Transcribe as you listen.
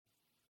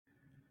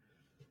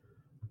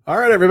All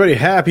right, everybody.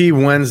 Happy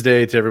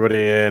Wednesday to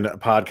everybody in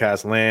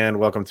podcast land.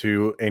 Welcome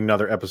to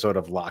another episode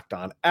of Locked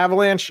On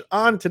Avalanche.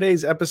 On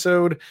today's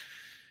episode,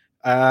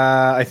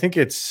 I think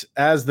it's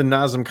as the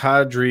Nazem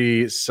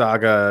Kadri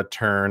saga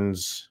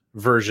turns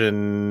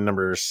version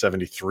number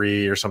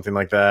 73 or something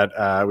like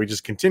that. We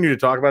just continue to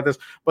talk about this,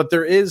 but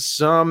there is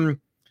some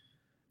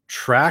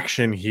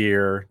traction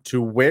here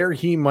to where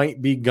he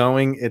might be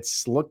going.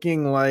 It's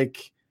looking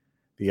like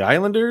the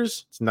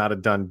Islanders. It's not a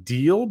done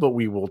deal, but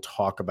we will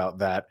talk about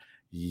that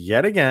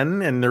yet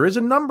again, and there is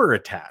a number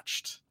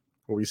attached.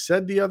 What we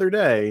said the other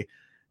day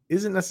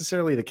isn't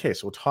necessarily the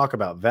case. We'll talk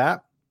about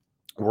that.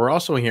 We're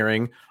also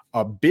hearing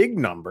a big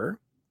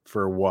number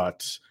for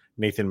what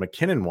Nathan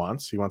MacKinnon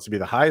wants. He wants to be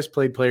the highest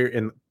paid player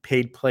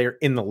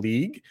in the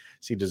league.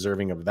 Is he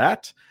deserving of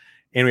that?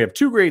 And we have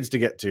two grades to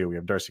get to. We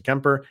have Darcy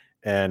Kemper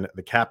and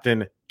the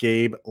captain,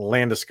 Gabe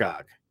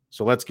Landeskog.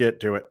 So let's get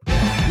to it.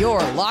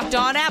 You're Locked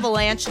On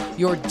Avalanche,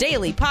 your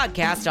daily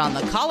podcast on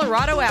the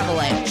Colorado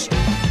Avalanche.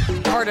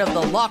 Part of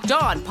the Locked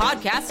On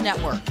Podcast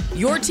Network,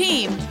 your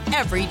team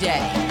every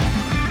day.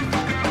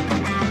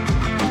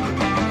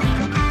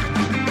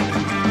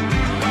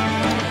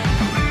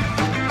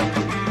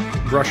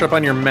 Brush up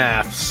on your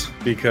maths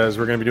because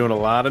we're going to be doing a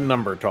lot of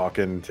number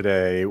talking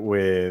today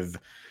with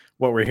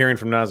what we're hearing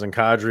from Nazem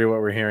Kadri,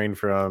 what we're hearing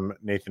from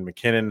Nathan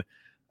MacKinnon.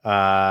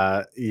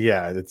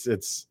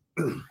 It's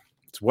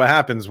what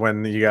happens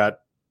when you got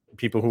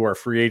people who are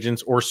free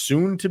agents or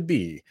soon to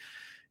be.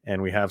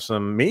 And we have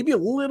maybe a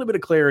little bit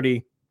of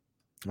clarity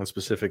on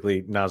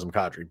specifically Nazem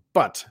Kadri.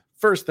 But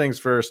first things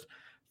first,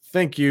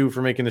 thank you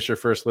for making this your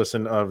first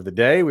listen of the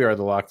day. We are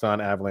the Locked On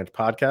Avalanche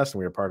podcast, and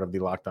we are part of the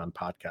Locked On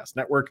Podcast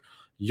Network,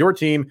 your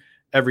team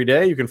every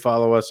day. You can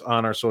follow us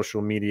on our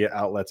social media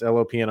outlets,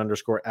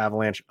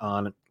 LOPN_Avalanche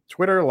on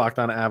Twitter, Locked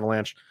On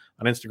Avalanche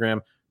on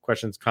Instagram.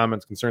 Questions,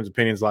 comments, concerns,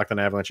 opinions,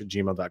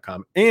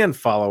 lockedonavalanche@gmail.com. And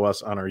follow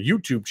us on our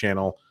YouTube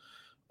channel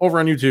over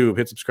on YouTube.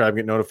 Hit subscribe,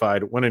 get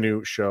notified when a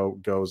new show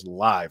goes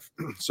live.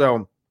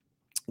 So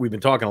we've been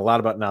talking a lot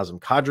about Nazem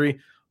Kadri,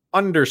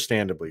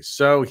 understandably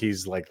so.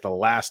 He's like the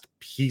last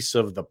piece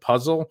of the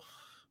puzzle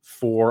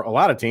for a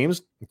lot of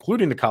teams,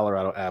 including the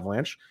Colorado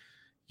Avalanche.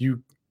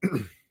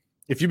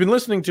 If you've been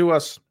listening to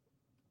us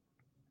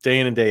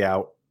day in and day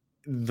out,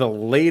 the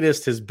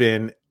latest has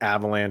been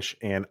Avalanche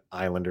and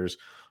Islanders.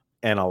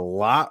 And a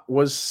lot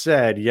was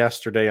said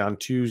yesterday on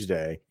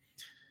Tuesday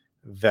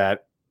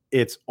that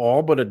it's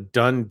all but a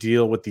done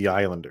deal with the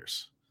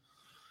Islanders.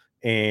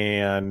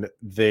 And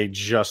they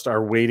just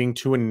are waiting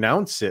to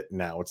announce it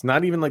now. It's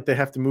not even like they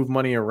have to move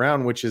money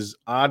around, which is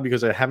odd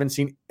because I haven't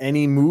seen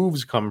any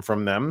moves come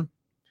from them.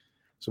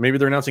 So maybe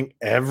they're announcing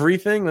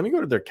everything. Let me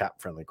go to their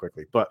cap friendly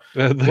quickly. But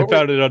they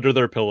found it under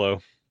their pillow.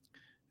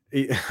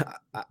 I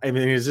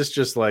mean, is this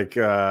just like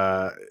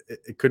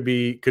it could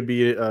be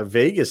a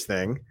Vegas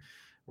thing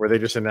where they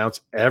just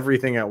announce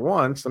everything at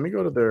once? Let me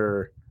go to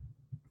their.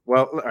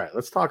 Well, all right,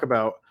 let's talk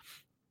about.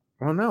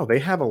 Well, no, they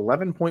have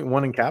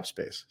 11.1 in cap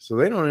space, so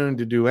they don't need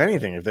to do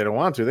anything. If they don't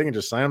want to, they can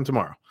just sign them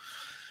tomorrow.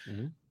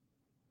 Mm-hmm.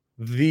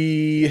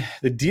 The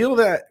deal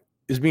that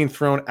is being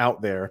thrown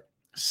out there,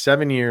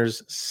 7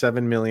 years,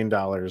 $7 million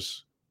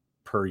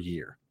per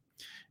year.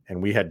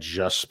 And we had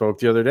just spoke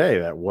the other day.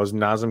 That was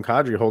Nazem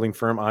Kadri holding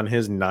firm on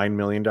his $9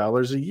 million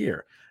a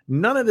year.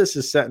 None of this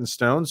is set in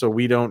stone, so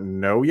we don't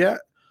know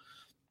yet.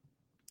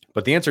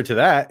 But the answer to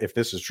that, if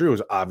this is true,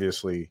 is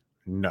obviously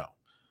no.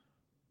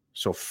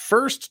 So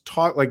first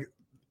talk, like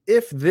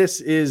if this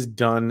is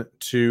done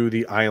to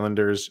the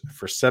Islanders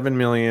for $7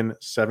 million,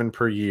 $7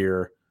 per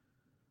year,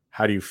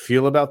 how do you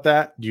feel about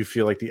that? Do you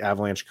feel like the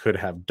Avalanche could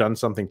have done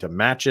something to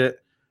match it?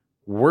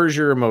 Where's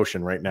your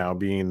emotion right now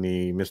being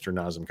the Mr.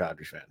 Nazem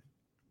Kadri fan?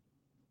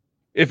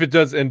 If it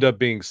does end up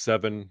being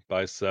 7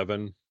 by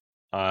 7,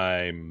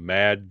 I'm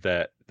mad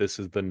that this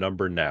is the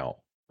number now.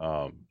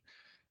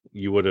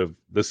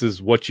 This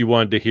is what you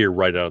wanted to hear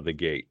right out of the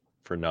gate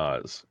for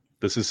Nas.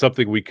 This is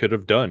something we could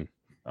have done.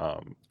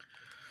 For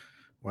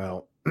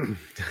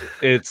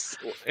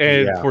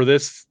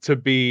this to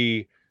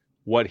be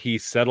what he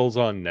settles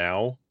on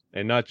now,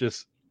 and not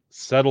just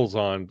settles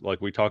on,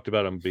 like we talked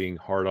about him being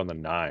hard on the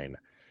 9.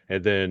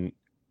 And then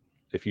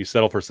if you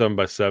settle for 7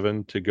 by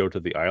 7 to go to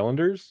the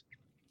Islanders,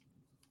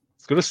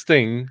 it's going to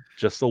sting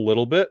just a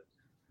little bit,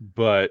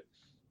 but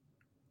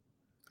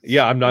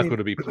yeah, I'm not going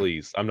to be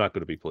pleased. I'm not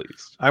going to be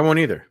pleased. I won't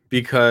either,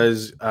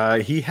 because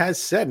he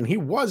has said, and he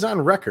was on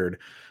record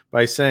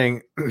by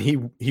saying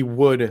he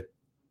would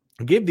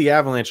give the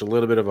Avalanche a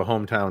little bit of a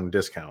hometown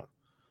discount.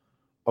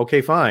 Okay,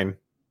 fine.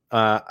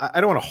 I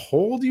don't want to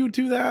hold you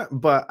to that,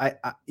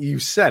 but you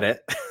said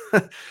it.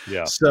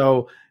 Yeah.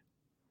 So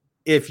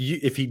if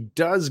he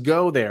does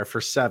go there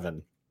for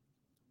 7,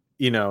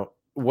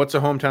 what's a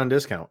hometown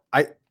discount?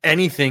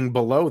 Anything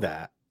below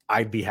that,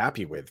 I'd be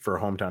happy with for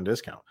a hometown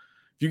discount.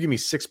 If you give me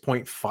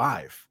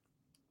 6.5,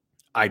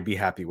 I'd be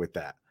happy with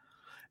that.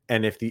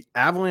 And if the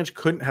Avalanche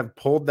couldn't have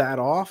pulled that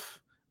off,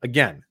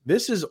 again,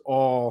 this is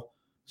all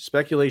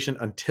speculation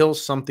until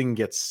something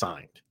gets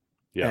signed.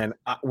 Yeah. And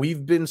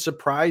we've been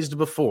surprised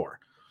before.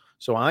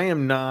 So I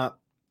am not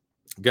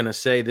going to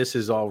say this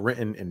is all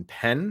written in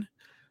pen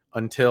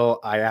until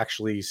I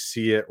actually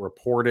see it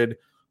reported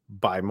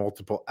by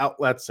multiple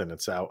outlets and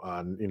it's out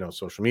on,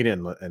 social media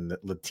and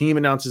the team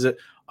announces it.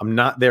 I'm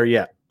not there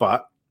yet,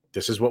 but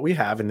this is what we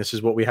have and this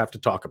is what we have to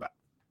talk about.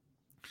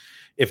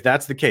 If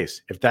that's the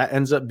case, if that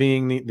ends up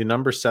being the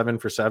number 7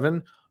 for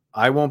 7,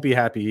 I won't be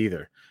happy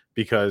either,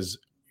 because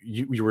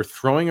you were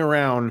throwing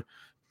around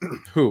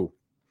who?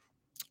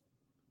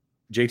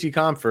 JT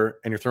Compher,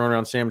 and you're throwing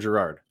around Sam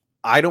Girard.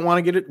 I don't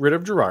want to get rid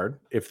of Girard.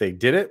 If they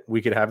did it,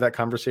 we could have that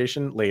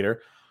conversation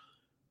later.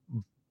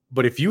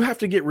 But if you have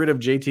to get rid of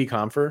JT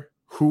Compher,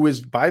 who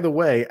is, by the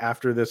way,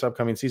 after this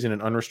upcoming season,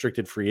 an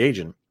unrestricted free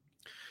agent,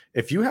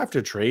 if you have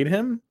to trade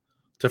him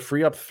to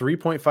free up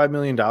 $3.5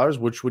 million,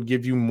 which would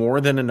give you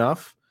more than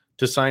enough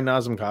to sign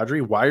Nazem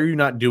Kadri, why are you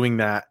not doing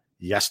that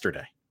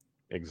yesterday?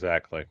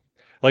 Exactly.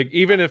 Like,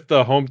 even if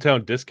the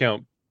hometown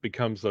discount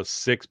becomes a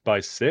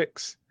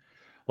 6x6,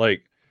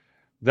 like,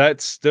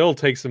 that still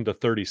takes him to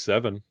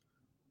 37.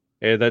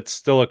 And that's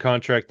still a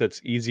contract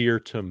that's easier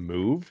to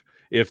move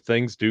if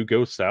things do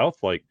go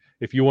south. Like,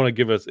 if you want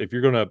to if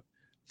you're going to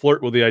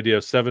flirt with the idea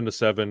of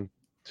 7-7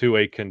 to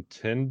a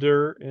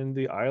contender in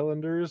the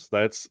Islanders,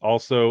 that's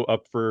also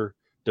up for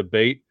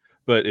debate.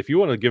 But if you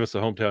want to give us a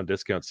hometown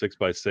discount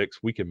 6x6,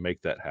 we can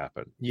make that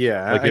happen.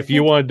 Yeah. Like, if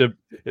you wanted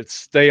to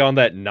stay on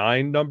that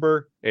 9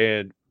 number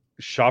and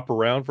shop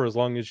around for as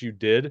long as you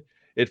did,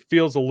 it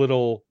feels a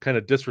little kind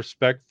of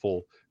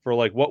disrespectful for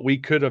like what we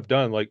could have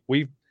done. Like,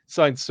 we've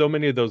signed so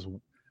many of those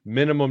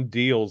minimum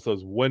deals,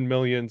 those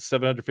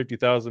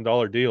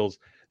 $1,750,000 deals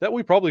that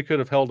we probably could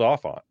have held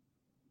off on.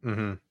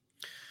 Mm-hmm.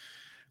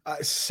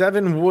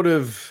 7 would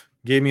have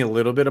gave me a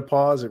little bit of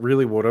pause. It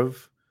really would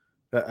have.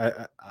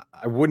 I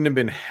wouldn't have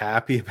been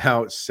happy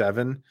about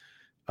 7,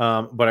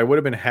 but I would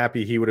have been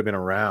happy he would have been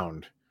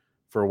around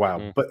for a while.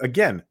 Mm. But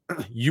again,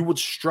 you would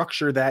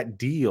structure that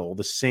deal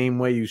the same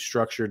way you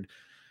structured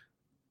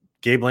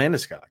Gabe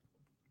Landeskog,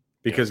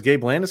 because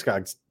Gabe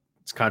Landeskog's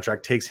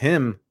contract takes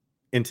him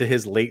into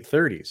his late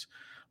 30s,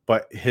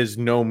 but his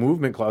no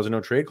movement clause and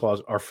no trade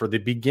clause are for the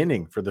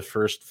beginning, for the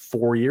first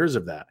 4 years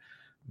of that.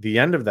 The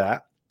end of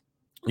that,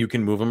 you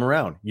can move him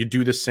around. You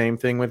do the same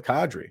thing with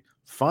Kadri.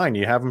 Fine,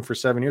 you have him for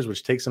 7 years,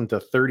 which takes him to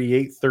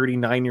 38,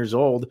 39 years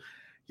old.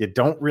 You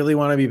don't really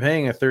want to be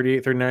paying a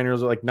 38, 39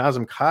 years old like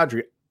Nazem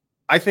Kadri.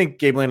 I think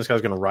Gabe Landeskog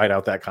is going to ride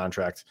out that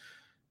contract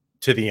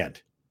to the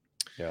end.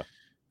 Yeah.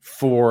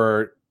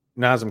 For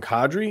Nazem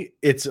Kadri,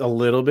 it's a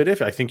little bit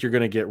iffy. I think you're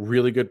going to get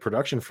really good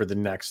production for the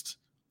next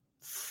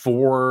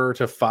 4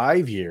 to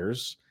 5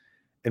 years.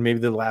 And maybe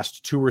the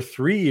last 2 or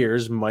 3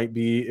 years might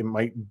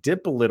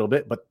dip a little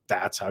bit, but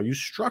that's how you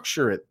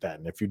structure it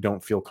then, if you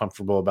don't feel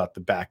comfortable about the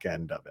back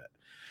end of it.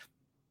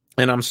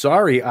 And I'm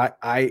sorry,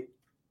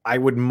 I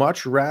would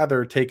much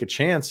rather take a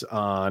chance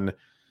on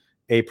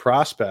a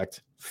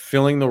prospect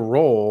filling the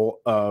role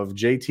of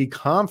JT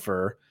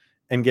Compher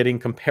and getting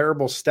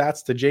comparable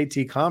stats to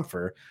JT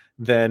Compher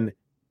than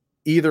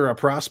either a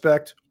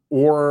prospect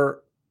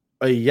or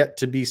a yet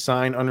to be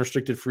signed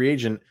unrestricted free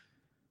agent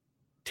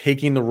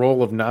taking the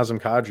role of Nazem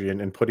Kadri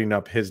and putting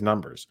up his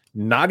numbers.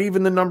 Not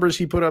even the numbers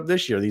he put up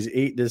this year,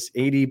 this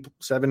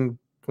 87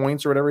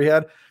 points or whatever he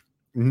had,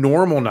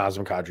 normal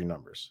Nazem Kadri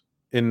numbers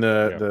in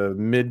the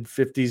mid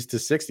 50s to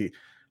 60.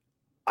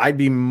 I'd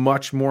be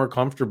much more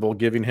comfortable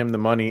giving him the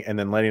money and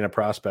then letting a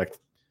prospect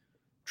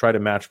try to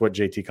match what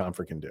JT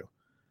Compher can do.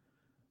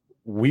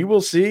 We will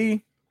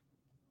see.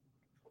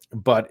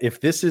 But if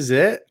this is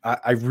it,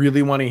 I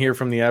really want to hear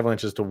from the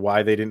Avalanche as to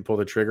why they didn't pull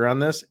the trigger on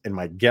this. And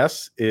my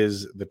guess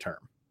is the term.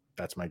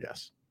 That's my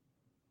guess.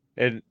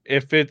 And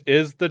if it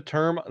is the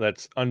term,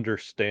 that's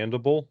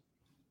understandable.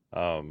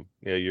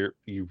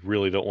 You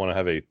really don't want to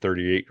have a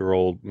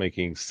 38-year-old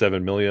making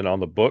 $7 million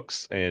on the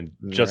books and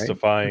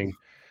justifying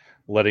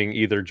letting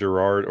either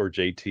Girard or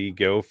JT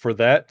go for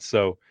that.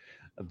 So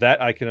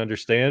that I can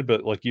understand.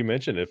 But like you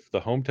mentioned, if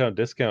the hometown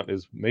discount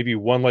is maybe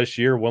 1 less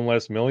year, 1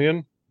 less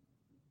million,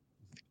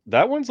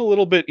 that one's a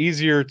little bit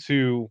easier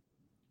to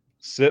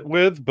sit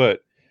with. But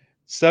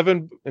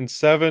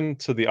 7-7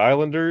 to the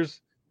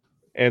Islanders,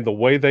 and the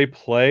way they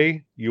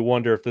play, you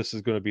wonder if this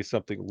is going to be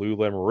something Lou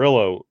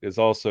Lamoriello is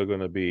also going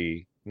to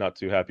be not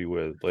too happy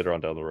with later on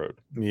down the road.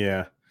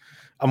 Yeah.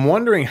 I'm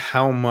wondering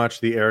how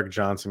much the Erik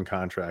Johnson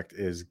contract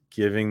is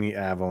giving the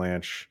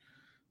Avalanche,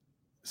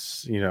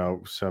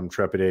 some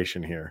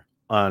trepidation here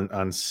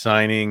on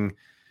signing,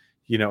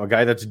 a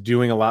guy that's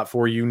doing a lot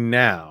for you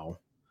now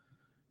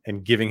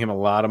and giving him a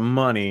lot of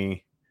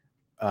money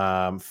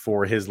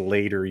for his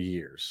later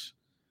years.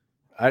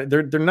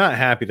 They're not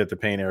happy that they're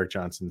paying Erik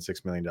Johnson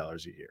 $6 million a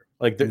year.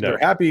 Like they're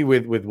happy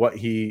with what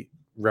he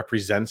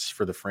represents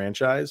for the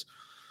franchise,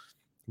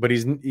 but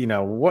he's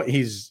what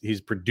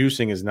he's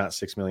producing is not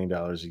 $6 million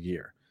a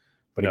year.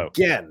 But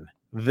again,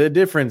 the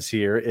difference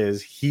here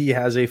is he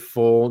has a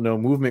full no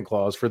movement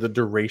clause for the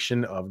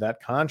duration of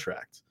that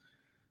contract.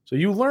 So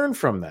you learn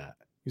from that.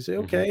 You say,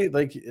 okay,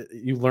 like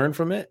you learn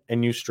from it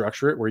and you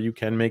structure it where you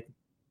can make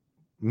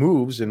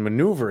moves and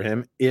maneuver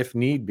him if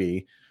need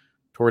be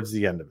towards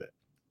the end of it.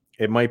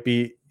 It might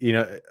be,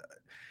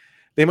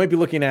 they might be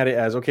looking at it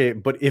as, okay,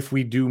 but if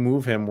we do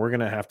move him, we're going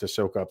to have to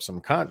soak up some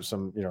of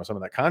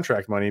that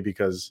contract money,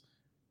 because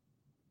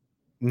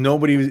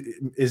nobody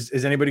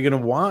is anybody going to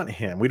want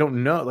him. We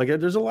don't know. Like,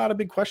 there's a lot of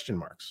big question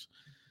marks,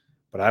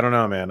 but I don't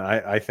know, man.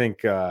 I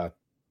think,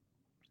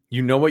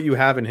 you know what you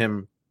have in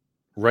him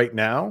right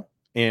now,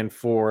 and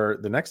for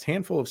the next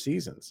handful of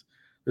seasons,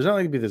 there's not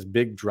going to be this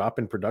big drop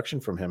in production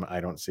from him.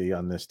 I don't see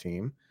on this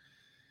team.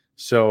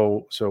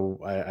 So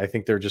I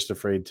think they're just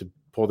afraid to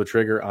pull the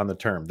trigger on the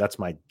term. That's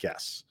my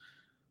guess.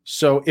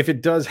 So if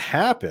it does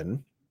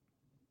happen,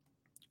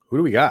 who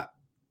do we got?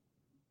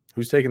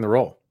 Who's taking the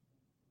role?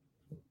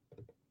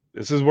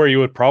 This is where you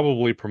would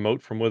probably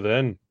promote from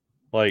within.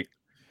 Like,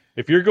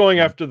 if you're going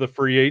after the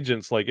free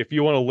agents, like if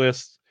you want to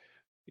list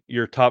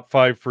your top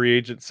 5 free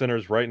agent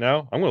centers right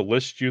now, I'm going to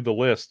list you the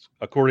list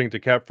according to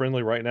Cap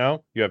Friendly right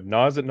now. You have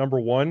Nas at number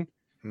 1,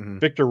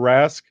 Victor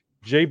Rask,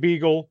 Jay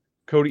Beagle,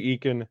 Cody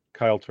Eakin,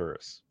 Kyle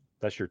Turris.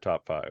 That's your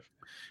top 5.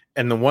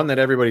 And the one that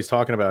everybody's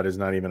talking about is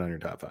not even on your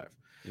top 5.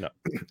 No.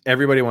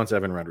 Everybody wants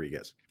Evan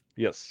Rodriguez.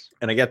 Yes.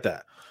 And I get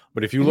that.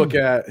 But if you look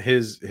at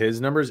his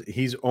numbers,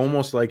 he's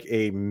almost like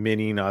a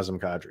mini Nazem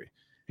Kadri.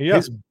 Yeah.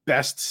 His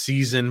best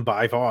season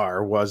by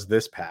far was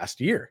this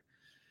past year.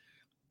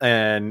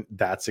 And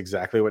that's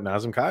exactly what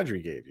Nazem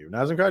Kadri gave you.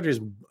 Nazem Kadri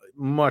is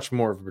much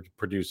more of a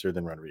producer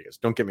than Rodriguez.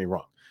 Don't get me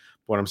wrong.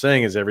 What I'm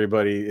saying is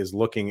everybody is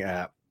looking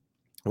at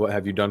what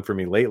have you done for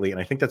me lately? And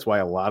I think that's why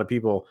a lot of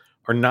people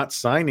are not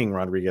signing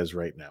Rodriguez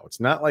right now. It's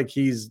not like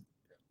he's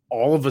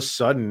all of a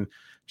sudden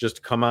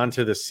just come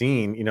onto the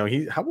scene. You know,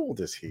 how old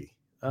is he?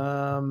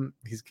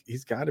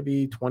 He's got to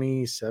be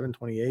 27,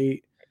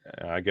 28.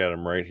 I got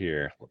him right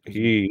here.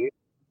 He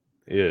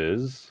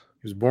was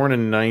born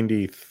in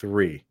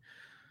 93.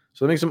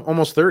 So that makes him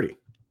almost 30.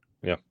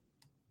 Yeah.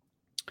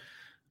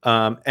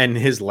 And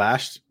his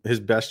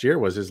best year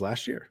was his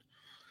last year.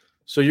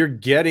 So you're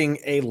getting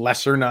a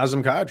lesser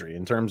Nazem Kadri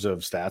in terms of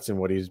stats and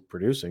what he's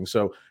producing.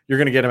 So you're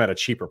going to get him at a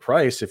cheaper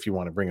price if you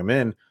want to bring him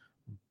in.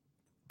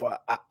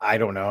 But I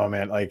don't know,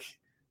 man. Like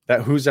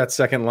that, who's that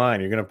second line?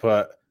 You're going to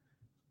put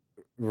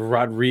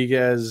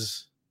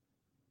Rodriguez,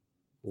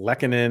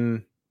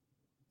 Lehkonen,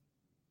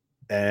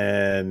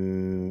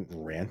 and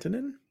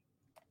Rantanen?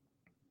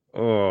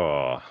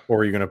 Oh. Or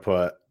are you going to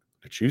put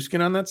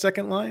Nichushkin on that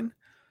second line?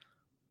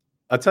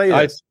 I'll tell you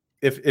this.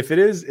 If it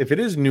is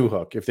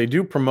Newhook, if they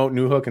do promote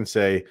Newhook and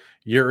say,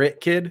 you're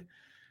it, kid,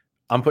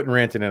 I'm putting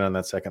Rantanen on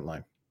that second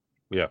line.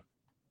 Yeah.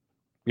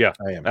 Yeah,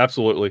 I am.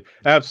 Absolutely.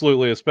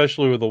 Absolutely.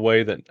 Especially with the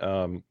way that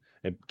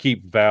and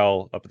keep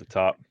Val up at the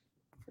top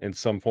in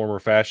some form or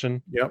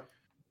fashion. Yep.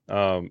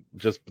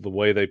 Just the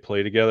way they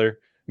play together.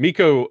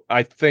 Mikko,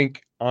 I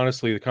think,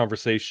 honestly, the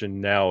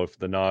conversation now, if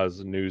the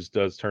Nas news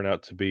does turn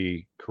out to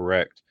be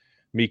correct,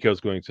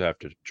 Mikko's going to have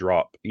to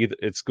drop.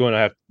 There's going to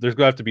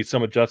have to be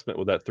some adjustment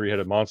with that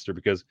 3-headed monster,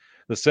 because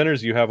the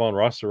centers you have on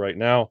roster right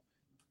now,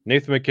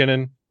 Nathan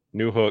MacKinnon,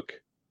 Newhook,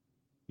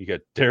 you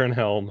got Darren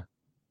Helm,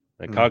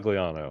 and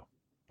Cogliano.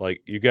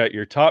 Like, you got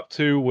your top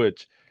 2,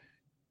 which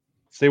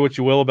say what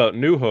you will about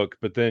Newhook,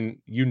 but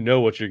then you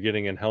know what you're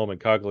getting in Helm and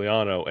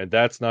Cogliano, and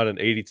that's not an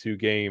 82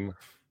 game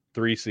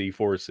 3C,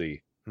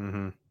 4C.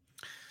 Mm-hmm.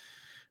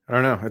 I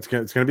don't know. It's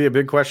going to be a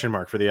big question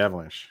mark for the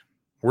Avalanche.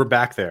 We're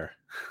back there.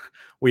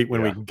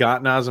 When we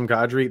got Nazem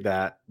Kadri,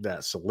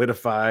 that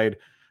solidified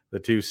the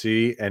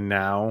 2C, and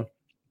now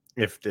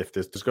if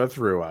this does go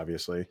through,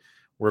 obviously,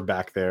 we're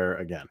back there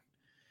again.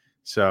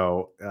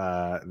 So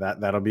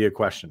that'll be a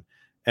question.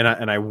 And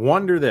I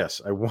wonder this.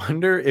 I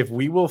wonder if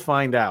we will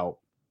find out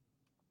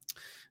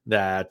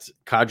that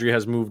Kadri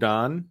has moved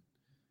on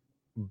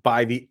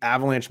by the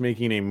Avalanche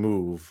making a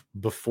move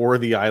before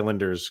the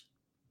Islanders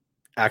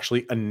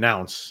actually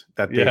announce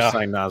that they've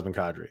signed Nazem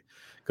Kadri.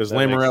 Because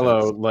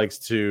Lamoriello likes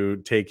to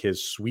take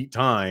his sweet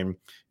time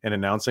in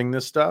announcing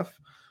this stuff.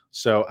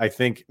 So I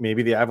think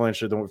maybe the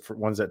Avalanche are the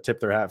ones that tip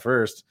their hat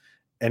first.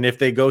 And if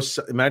they go,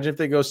 imagine if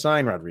they go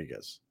sign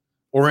Rodriguez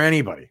or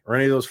anybody or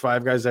any of those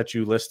 5 guys that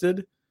you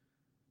listed,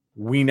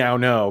 we now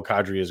know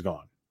Kadri is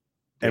gone.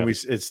 And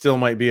it still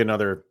might be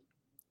another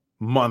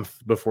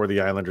month before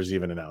the Islanders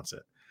even announce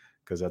it,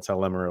 because that's how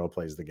Lamoriello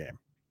plays the game.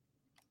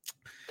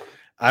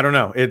 I don't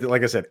know.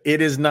 Like I said,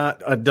 it is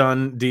not a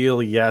done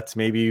deal yet.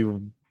 Maybe,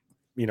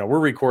 we're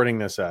recording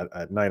this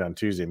at night on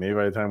Tuesday. Maybe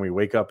by the time we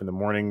wake up in the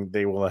morning,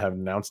 they will have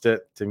announced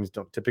it. Teams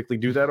don't typically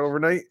do that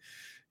overnight.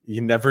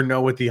 You never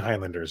know with the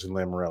Islanders and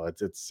Lamoriello.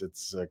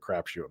 It's a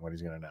crapshoot when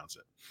he's going to announce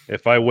it.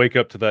 If I wake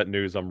up to that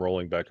news, I'm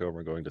rolling back over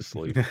and going to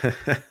sleep.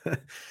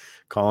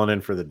 Calling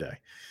in for the day.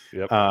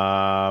 Yep.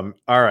 All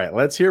right.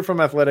 Let's hear from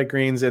Athletic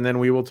Greens, and then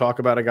we will talk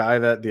about a guy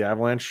that the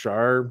Avalanche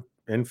are,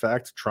 in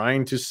fact,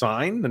 trying to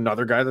sign,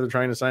 another guy that they're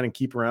trying to sign and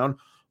keep around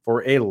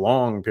for a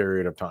long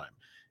period of time.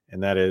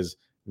 And that is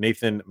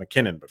Nathan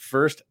MacKinnon. But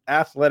first,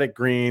 Athletic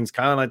Greens.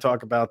 Kyle and I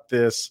talk about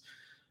this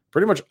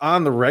pretty much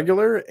on the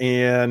regular,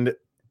 and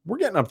we're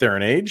getting up there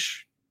in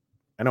age.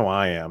 I know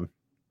I am.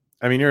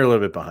 I mean, you're a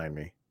little bit behind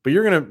me, but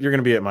you're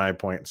gonna be at my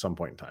point at some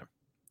point in time.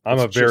 I'm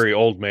a very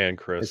old man,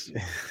 Chris.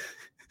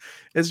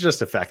 It's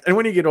just a fact. And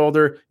when you get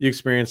older, you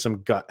experience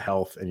some gut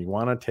health, and you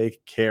want to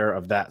take care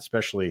of that.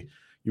 Especially,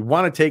 you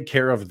want to take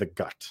care of the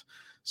gut.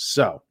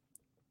 So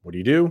what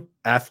do?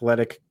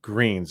 Athletic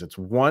Greens. It's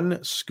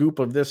one scoop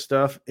of this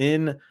stuff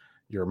in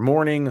your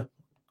morning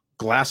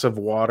glass of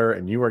water,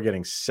 and you are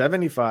getting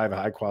 75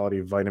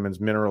 high-quality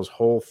vitamins, minerals,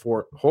 whole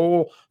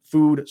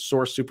food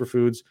source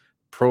superfoods,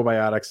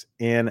 probiotics,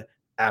 and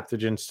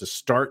adaptogens to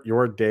start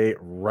your day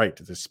right.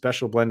 It's a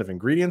special blend of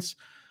ingredients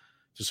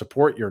to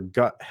support your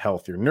gut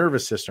health, your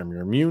nervous system,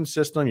 your immune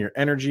system, your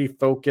energy,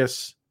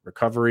 focus,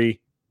 recovery,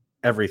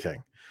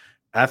 everything.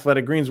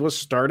 Athletic Greens was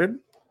started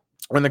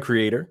when the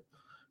creator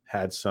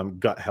had some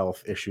gut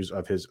health issues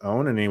of his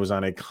own, and he was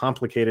on a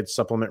complicated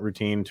supplement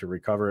routine to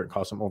recover. It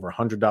cost him over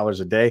 $100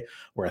 a day,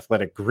 where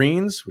Athletic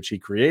Greens, which he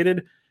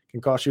created,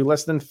 can cost you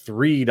less than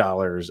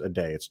 $3 a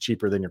day. It's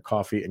cheaper than your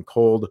coffee and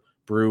cold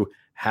brew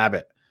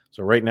habit.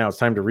 So right now it's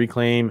time to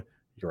reclaim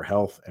your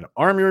health and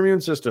arm your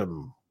immune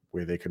system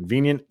with a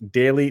convenient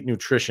daily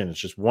nutrition. It's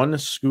just one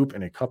scoop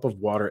in a cup of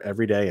water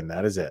every day, and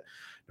that is it.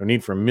 No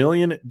need for a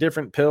million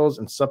different pills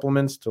and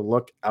supplements to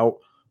look out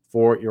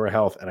for your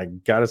health. And I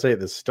gotta say,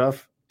 this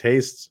stuff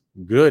tastes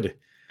good.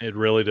 It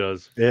really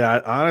does.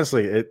 Yeah,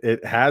 honestly,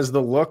 it has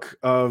the look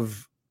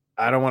of,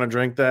 I don't want to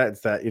drink that.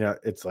 It's that,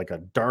 it's like a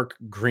dark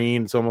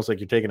green. It's almost like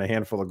you're taking a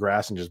handful of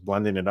grass and just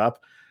blending it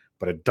up,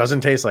 but it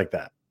doesn't taste like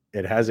that.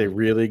 It has a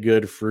really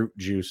good fruit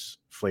juice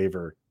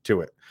flavor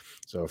to it.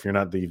 So if you're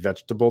not the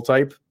vegetable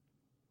type,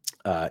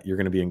 you're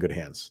going to be in good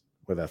hands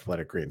with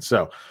Athletic Greens.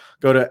 So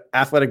go to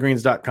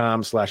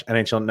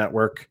athleticgreens.com/NHL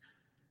network.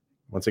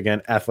 Once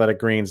again,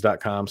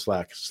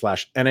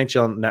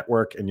 athleticgreens.com/NHL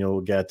network, and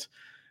you'll get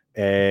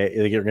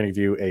you're going to give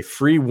you a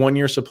free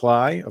 1-year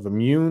supply of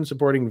immune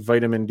supporting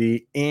vitamin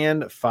D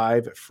and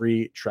 5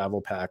 free travel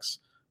packs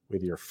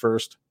with your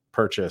first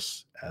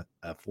purchase at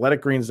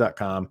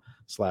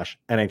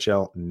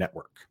athleticgreens.com/NHL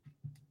network.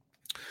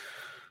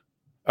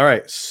 All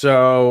right.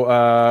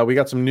 So we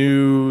got some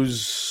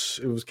news.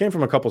 It came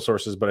from a couple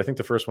sources, but I think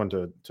the first one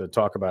to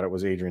talk about it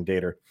was Adrian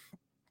Dater.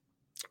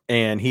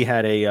 And he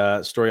had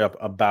a story up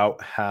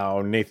about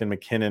how Nathan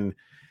MacKinnon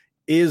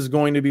is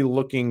going to be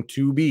looking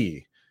to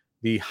be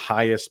the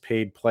highest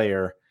paid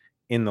player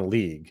in the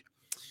league.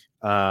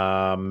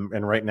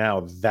 And right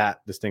now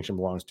that distinction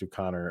belongs to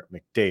Connor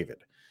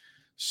McDavid.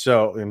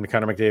 So, and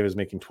Connor McDavid is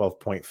making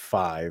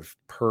 12.5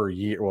 per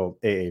year. Well,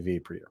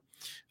 AAV per year.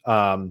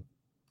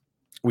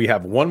 We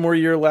have one more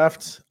year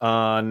left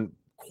on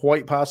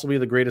quite possibly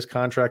the greatest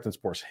contract in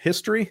sports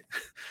history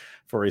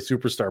for a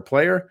superstar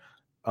player.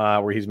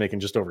 Where he's making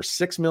just over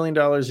 $6 million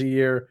a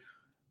year.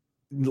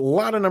 A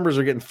lot of numbers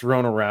are getting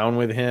thrown around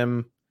with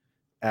him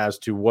as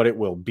to what it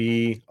will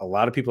be. A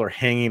lot of people are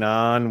hanging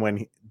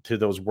on to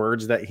those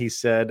words that he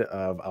said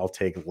of "I'll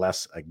take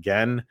less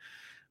again."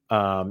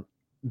 So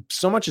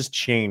much has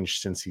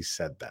changed since he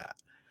said that.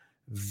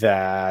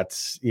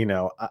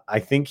 I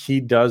think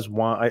he does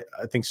want.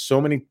 I think so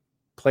many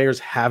players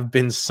have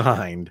been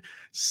signed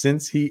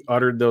since he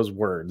uttered those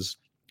words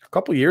a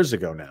couple years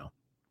ago now.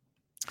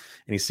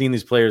 And he's seen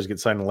these players get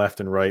signed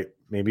left and right,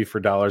 maybe for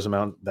dollars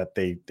amount that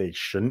they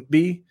shouldn't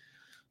be.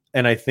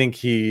 And I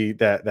think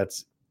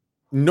that's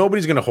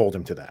nobody's going to hold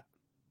him to that.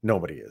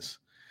 Nobody is.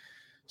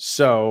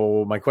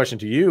 So my question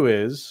to you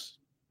is,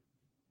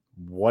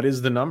 what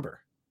is the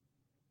number?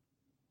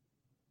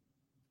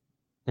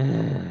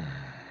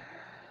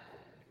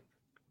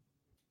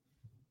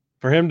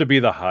 For him to be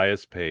the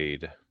highest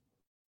paid,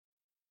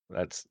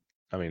 that's,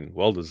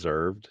 well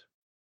deserved.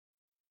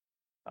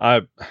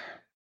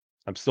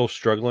 I'm still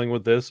struggling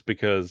with this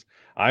because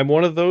I'm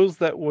one of those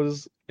that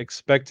was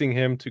expecting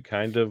him to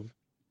kind of,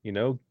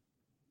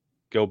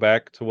 go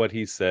back to what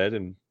he said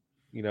and,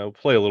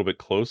 play a little bit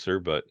closer.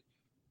 But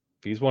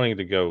if he's wanting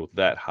to go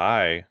that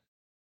high,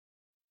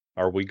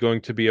 are we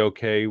going to be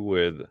okay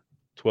with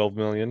 12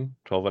 million,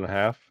 12 and a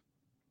half?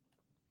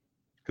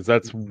 Because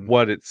that's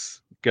what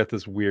it's got,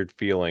 this weird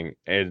feeling.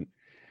 And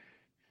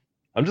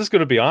I'm just going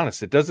to be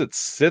honest. It doesn't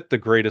sit the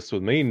greatest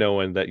with me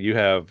knowing that you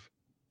have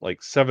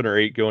like 7 or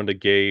 8 going to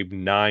Gabe,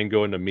 9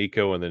 going to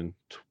Mikko, and then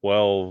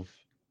 12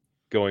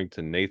 going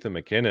to Nathan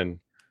MacKinnon.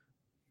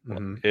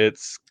 Mm-hmm.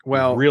 It's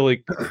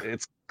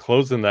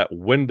closing that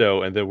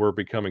window, and then we're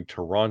becoming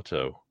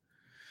Toronto.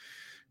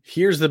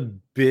 Here's the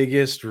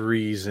biggest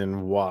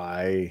reason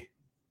why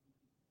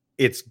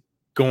it's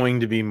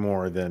going to be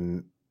more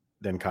than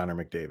Connor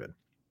McDavid.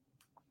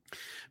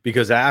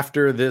 Because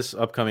after this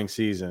upcoming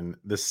season,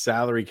 the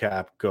salary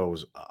cap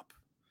goes up.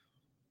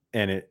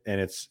 And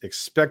it's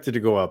expected to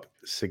go up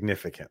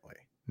significantly,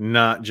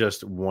 not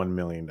just $1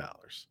 million.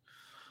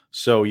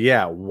 So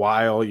yeah,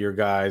 while your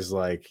guys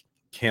like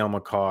Cale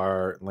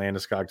Makar,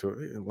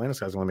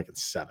 Landeskog's only making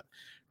 7,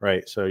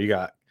 right? So you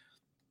got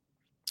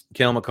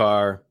Cale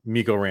Makar,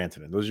 Mikko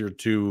Rantanen. Those are your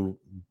 2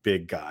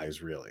 big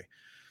guys, really.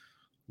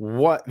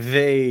 What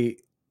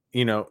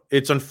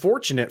it's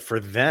unfortunate for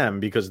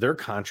them because their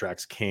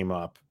contracts came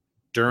up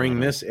during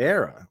this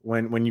era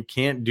when you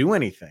can't do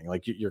anything.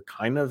 Like you're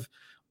kind of,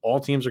 all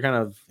teams are kind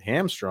of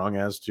hamstrung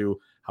as to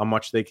how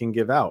much they can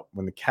give out.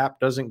 When the cap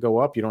doesn't go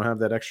up, you don't have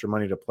that extra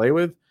money to play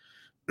with,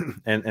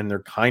 and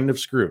they're kind of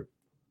screwed.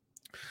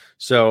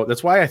 So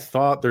that's why I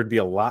thought there'd be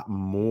a lot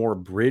more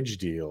bridge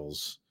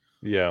deals.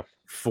 Yeah.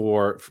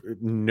 For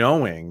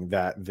knowing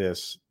that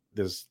this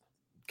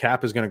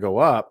cap is going to go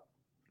up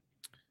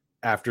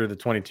after the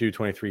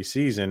 22-23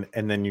 season,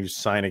 and then you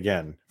sign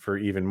again for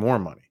even more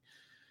money.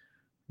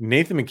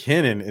 Nathan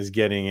MacKinnon is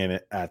getting in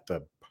it at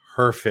the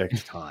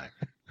perfect time.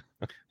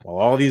 While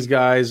all these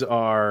guys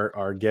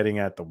are getting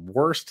at the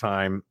worst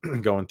time,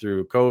 going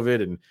through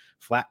COVID and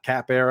flat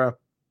cap era,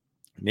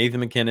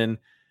 Nathan MacKinnon,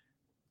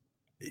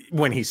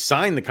 when he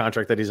signed the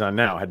contract that he's on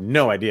now, had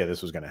no idea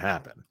this was going to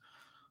happen.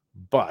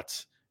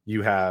 But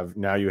you have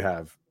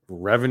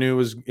revenue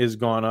is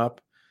gone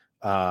up.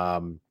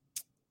 The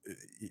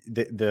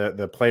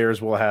players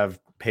will have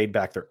paid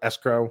back their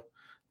escrow.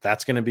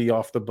 That's going to be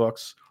off the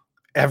books.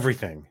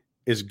 Everything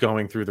is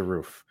going through the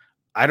roof.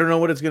 I don't know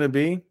what it's going to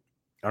be.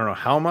 I don't know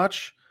how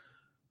much,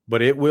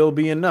 but it will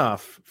be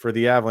enough for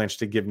the Avalanche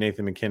to give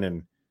Nathan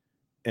MacKinnon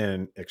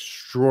an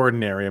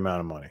extraordinary amount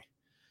of money,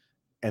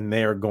 and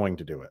they are going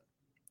to do it.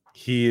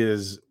 He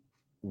is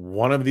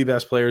one of the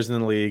best players in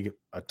the league,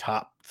 a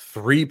top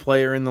 3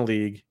 player in the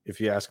league, if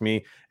you ask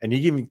me. And you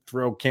even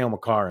throw Cale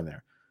Makar in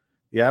there.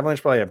 The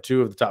Avalanche probably have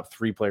 2 of the top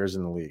 3 players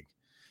in the league.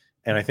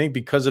 And I think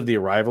because of the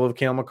arrival of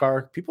Cale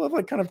Makar, people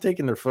have kind of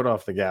taken their foot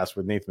off the gas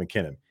with Nathan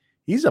MacKinnon.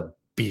 He's a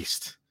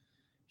beast.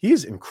 He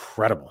is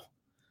incredible.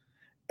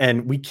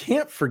 And we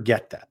can't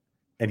forget that.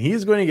 And he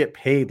is going to get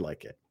paid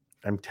like it.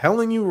 I'm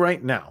telling you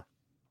right now,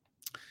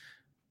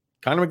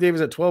 Connor McDavid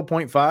is at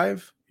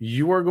 12.5.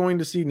 You are going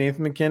to see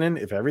Nathan MacKinnon,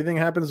 if everything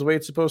happens the way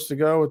it's supposed to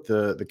go with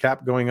the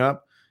cap going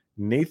up,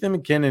 Nathan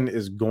MacKinnon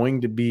is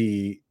going to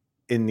be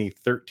in the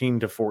 13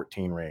 to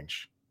 14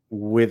 range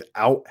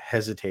without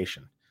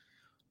hesitation.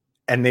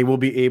 And they will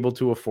be able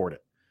to afford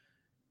it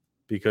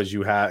because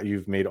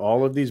you've made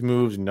all of these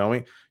moves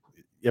knowing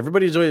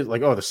everybody's always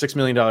like, oh, the $6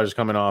 million is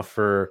coming off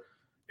for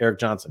Erik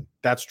Johnson.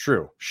 That's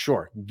true.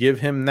 Sure. Give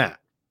him that.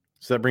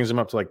 So that brings him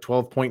up to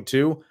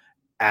 12.2.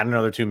 Add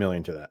another $2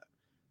 million to that.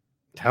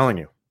 I'm telling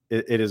you,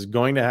 it is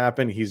going to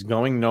happen. He's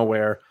going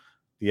nowhere.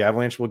 The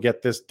Avalanche will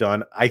get this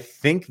done. I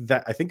think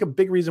a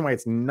big reason why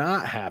it's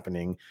not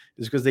happening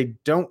is because they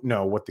don't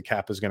know what the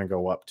cap is going to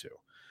go up to.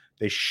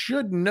 They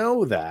should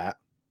know that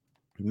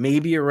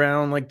maybe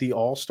around the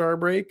All-Star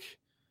break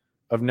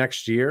of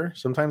next year.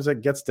 Sometimes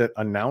that gets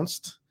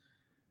announced.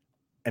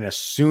 And as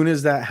soon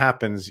as that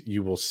happens,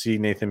 you will see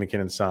Nathan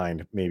MacKinnon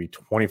signed maybe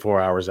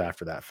 24 hours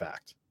after that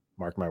fact.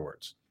 Mark my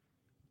words.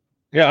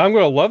 Yeah, I'm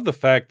going to love the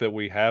fact that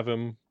we have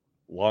him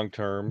long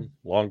time.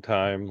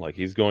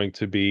 He's going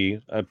to be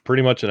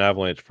pretty much an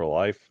Avalanche for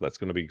life. That's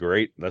going to be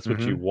great. That's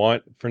what you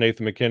want for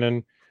Nathan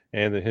MacKinnon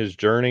and his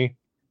journey.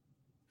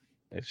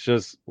 It's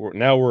just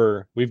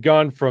we've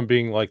gone from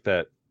being like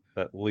that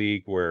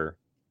league where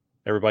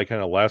everybody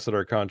kind of laughs at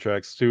our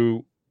contracts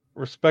to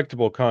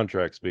respectable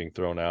contracts being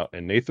thrown out,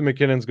 and Nathan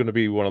MacKinnon's going to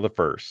be one of the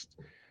first.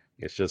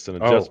 It's just an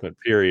adjustment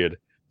period.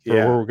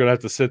 Where we're going to have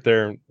to sit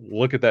there and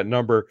look at that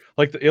number,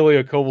 like the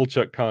Ilya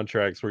Kovalchuk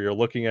contracts, where you're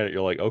looking at it,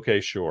 you're like, okay,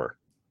 sure,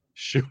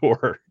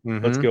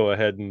 let's go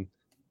ahead and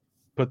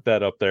put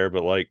that up there.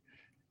 But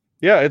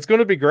it's going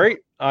to be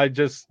great.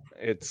 It's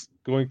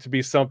going to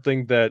be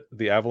something that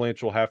the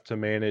Avalanche will have to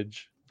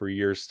manage for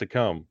years to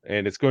come,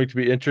 and it's going to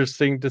be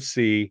interesting to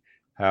see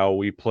how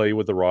we play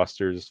with the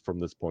rosters from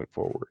this point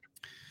forward.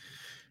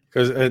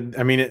 Because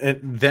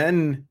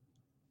then,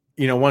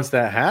 once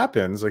that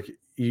happens,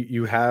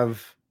 you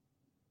have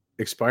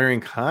expiring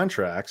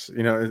contracts,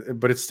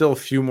 but it's still a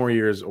few more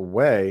years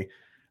away.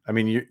 I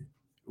mean,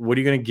 what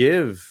are you going to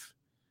give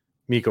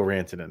Mikko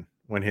Rantanen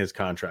when his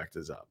contract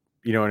is up?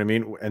 You know what I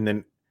mean? And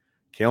then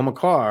Cale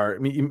Makar. I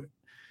mean,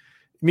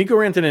 Mikko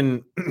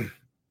Rantanen.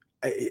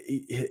 I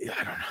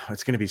don't know.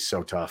 It's going to be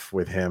so tough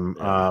with him.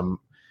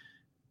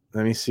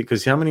 Let me see,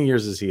 because how many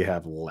years does he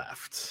have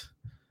left?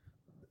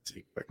 Let's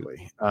see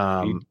quickly.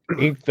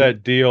 He inked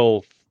that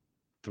deal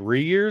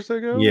 3 years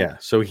ago. Yeah,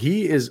 so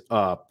he is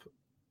up.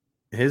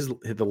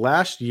 The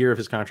last year of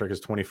his contract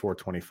is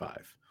 24-25.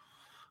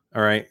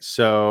 All right,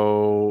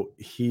 so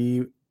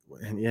he'll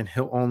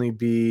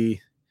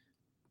be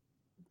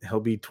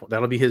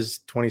that'll be his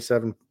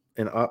 27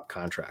 and up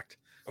contract.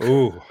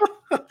 Oh,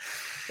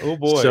 oh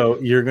boy! So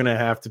you're gonna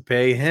have to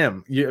pay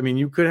him.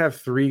 You could have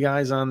 3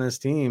 guys on this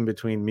team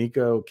between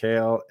Mikko,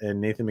 Cale,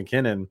 and Nathan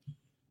MacKinnon.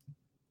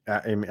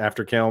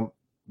 After Cale,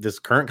 this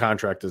current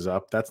contract is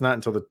up. That's not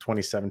until the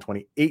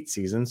 27-28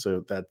 season.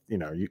 So that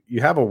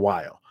you have a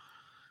while.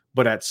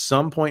 But at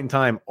some point in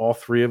time, all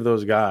 3 of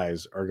those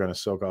guys are going to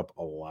soak up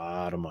a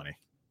lot of money.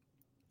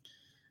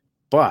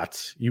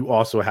 But you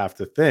also have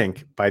to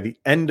think by the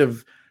end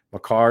of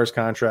Makar's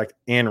contract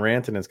and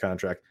Rantanen's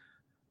contract,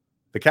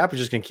 the cap is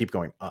just going to keep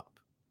going up.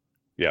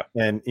 Yeah.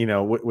 And,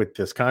 with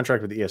this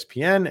contract with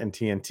ESPN and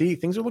TNT,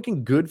 things are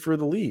looking good for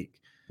the league.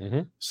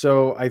 Mm-hmm.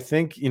 So I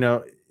think,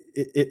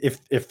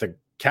 if the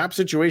cap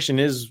situation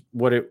is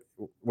what it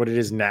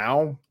is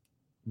now,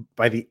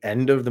 by the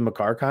end of the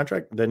Makar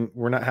contract, then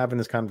we're not having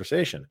this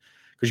conversation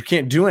because you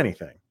can't do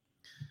anything.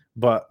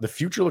 but the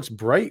future looks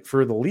bright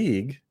for the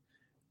league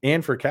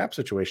and for cap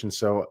situation.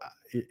 So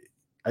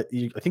I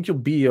think you'll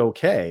be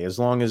okay as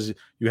long as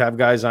you have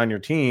guys on your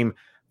team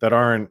that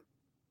aren't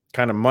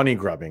kind of money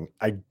grubbing.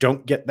 I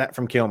don't get that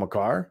from Cale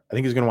Makar. I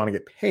think he's going to want to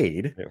get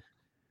paid. Yeah.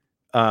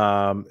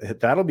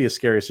 That'll be a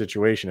scary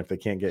situation if they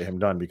can't get him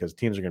done, because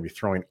teams are going to be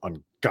throwing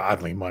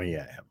ungodly money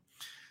at him.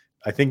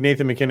 I think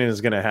Nathan MacKinnon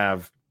is going to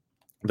have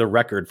the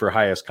record for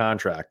highest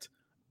contract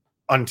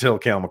until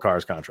Cale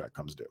Makar's contract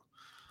comes due.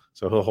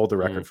 So he'll hold the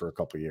record for a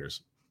couple of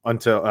years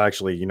until,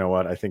 actually, you know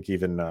what? I think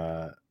even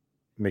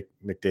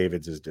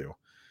McDavid's is due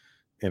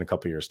in a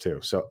couple of years too.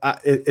 So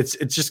it's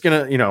just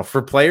going to,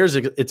 for players,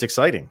 it's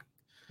exciting.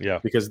 Yeah,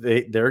 because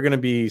they're going to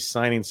be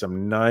signing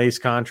some nice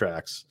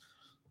contracts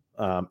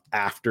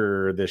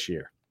after this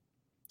year,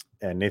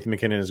 and Nathan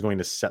MacKinnon is going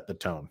to set the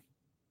tone.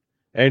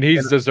 And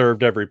he's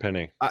deserved every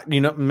penny.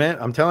 Man,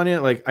 I'm telling you,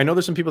 like, I know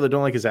there's some people that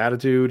don't like his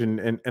attitude,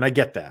 and I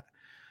get that.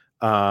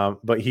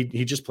 But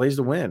he just plays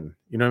to win.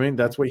 You know what I mean?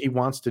 That's what he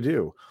wants to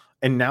do.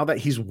 And now that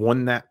he's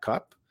won that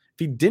cup, if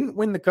he didn't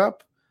win the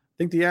cup, I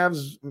think the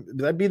Avs,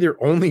 that'd be their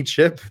only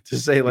chip to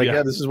say, like,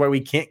 yeah, this is why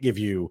we can't give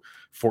you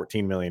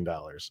 $14 million.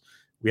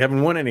 We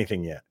haven't won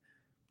anything yet.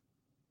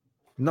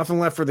 Nothing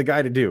left for the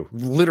guy to do.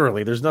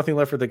 Literally, there's nothing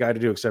left for the guy to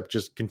do except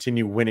just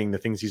continue winning the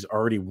things he's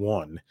already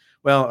won.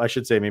 Well, I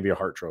should say maybe a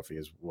Hart Trophy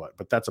is what,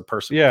 but that's a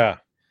personal. Yeah,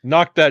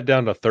 knock that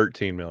down to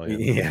 13 million.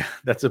 Yeah,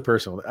 that's a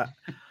personal.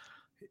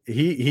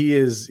 He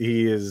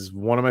is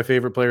one of my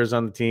favorite players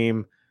on the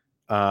team.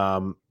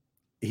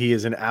 He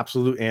is an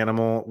absolute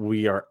animal.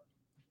 We are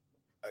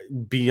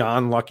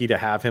beyond lucky to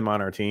have him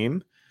on our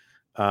team.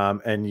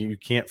 And you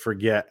can't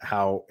forget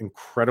how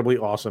incredibly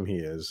awesome he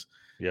is.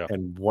 Yeah.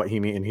 And what he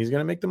means, and he's going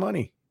to make the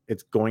money.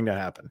 It's going to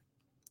happen.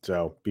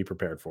 So be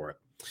prepared for it.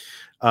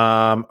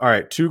 All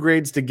right. 2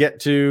 grades to get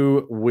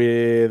to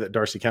with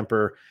Darcy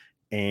Kuemper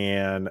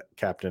and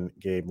Captain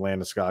Gabe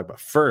Landeskog.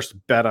 But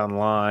first,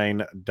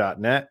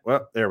 betonline.net.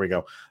 Well, there we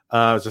go.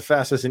 It's the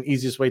fastest and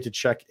easiest way to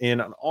check in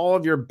on all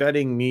of your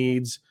betting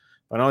needs,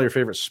 on all your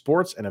favorite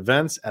sports and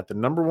events at the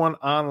 #1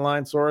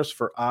 online source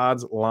for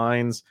odds,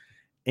 lines,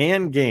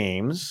 and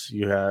games.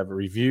 You have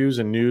reviews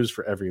and news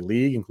for every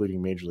league,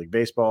 including Major League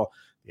Baseball,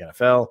 the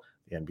NFL,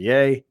 the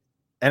NBA,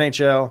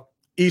 NHL,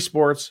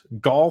 esports,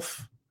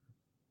 golf,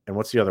 and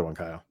what's the other one,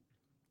 Kyle?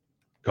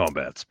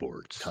 Combat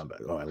sports.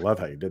 Oh, I love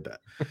how you did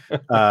that.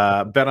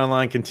 Bet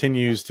Online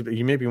continues to be,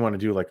 you maybe want to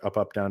do like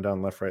up,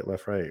 down, left, right.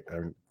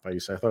 I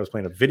thought I was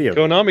playing a video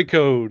Konami game.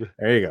 code.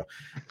 There you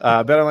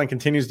go. Bet Online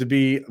continues to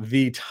be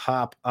the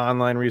top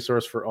online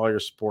resource for all your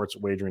sports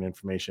wagering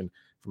information.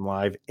 From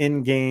live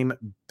in-game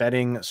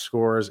betting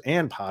scores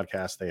and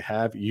podcasts, they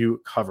have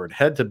you covered.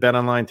 Head to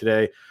BetOnline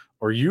today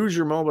or use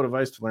your mobile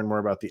device to learn more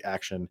about the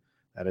action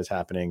that is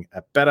happening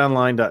at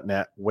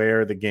betonline.net,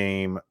 where the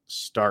game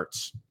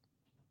starts.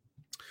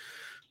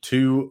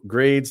 2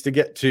 grades to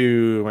get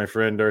to, my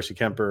friend Darcy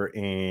Kuemper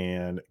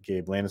and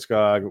Gabe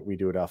Landeskog. We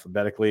do it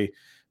alphabetically.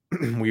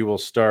 We will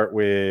start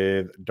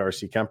with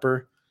Darcy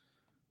Kuemper.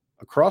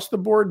 Across the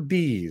board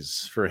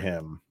B's for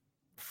him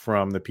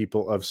from the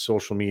people of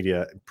social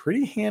media,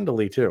 pretty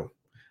handily too.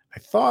 I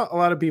thought a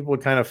lot of people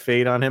would kind of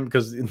fade on him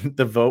because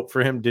the vote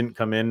for him didn't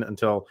come in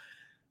until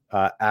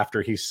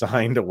after he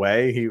signed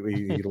away.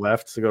 He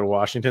left to go to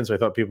Washington, so I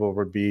thought people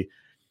would be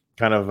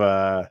kind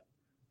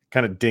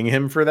of ding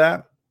him for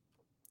that.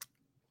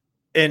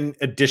 In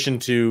addition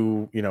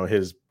to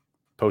his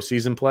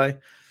postseason play,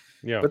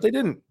 but they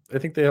didn't. I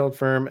think they held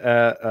firm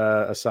at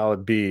a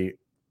solid B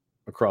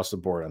across the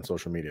board on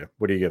social media.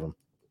 What do you give him?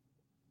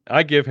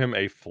 I give him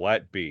a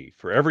flat B.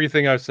 For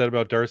everything I've said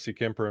about Darcy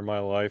Kuemper in my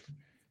life,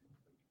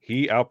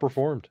 he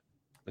outperformed.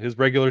 His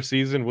regular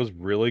season was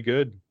really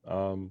good.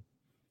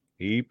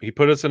 He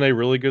put us in a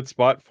really good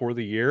spot for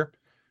the year.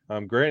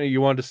 Granted,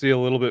 you wanted to see a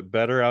little bit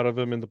better out of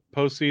him in the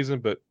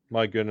postseason, but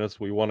my goodness,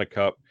 we won a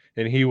cup,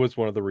 and he was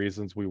one of the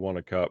reasons we won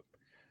a cup.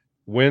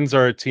 Wins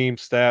are a team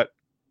stat.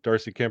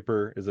 Darcy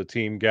Kuemper is a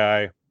team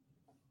guy.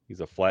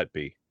 He's a flat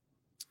B.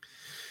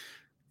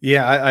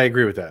 Yeah, I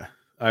agree with that.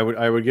 I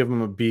would give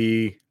him a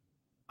B.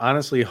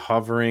 Honestly,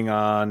 hovering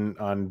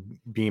on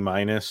B-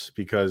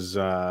 because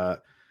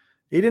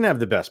he didn't have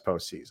the best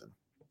postseason.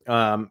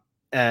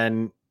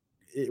 And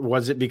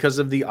was it because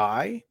of the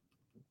eye?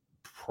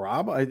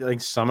 Probably. I think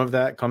some of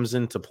that comes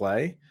into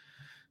play.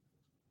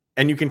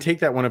 And you can take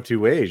that one of two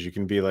ways. You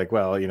can be like,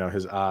 well,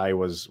 his eye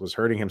was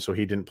hurting him, so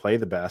he didn't play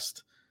the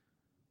best.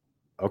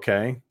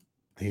 Okay.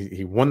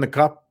 He won the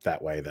cup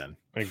that way then.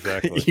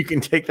 Exactly. You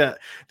can take that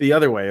the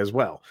other way as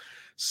well.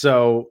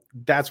 So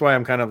that's why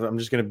I'm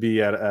just going to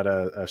be at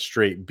a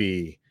straight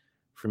B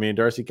for me and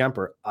Darcy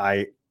Kuemper.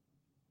 I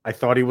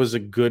thought he was a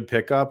good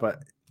pickup.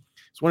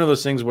 It's one of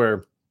those things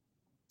where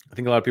I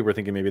think a lot of people are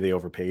thinking maybe they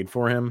overpaid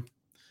for him.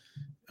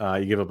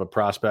 You give up a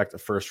prospect, a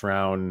first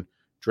round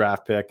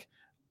draft pick.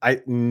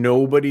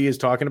 Nobody is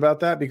talking about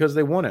that because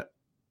they won it.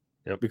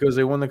 Yep. Because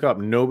they won the cup.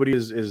 Nobody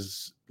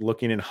is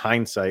looking in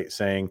hindsight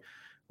saying,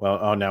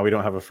 well, now we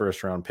don't have a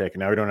first round pick.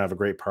 Now we don't have a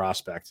great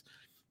prospect.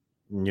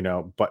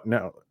 But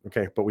no,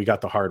 okay, but we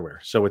got the hardware,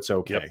 so it's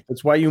okay. Yep.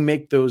 That's why you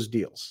make those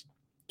deals.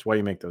 It's why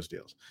you make those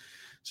deals.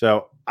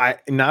 So I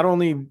not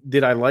only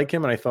did I like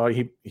him, and I thought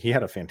he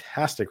had a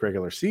fantastic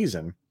regular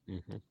season.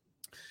 Mm-hmm.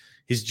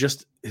 He's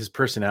just, his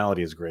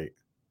personality is great.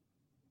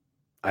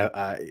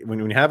 When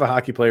you have a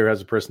hockey player who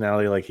has a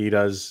personality like he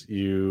does,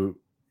 you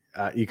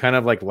kind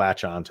of like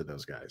latch on to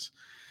those guys.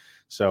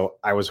 So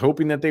I was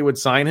hoping that they would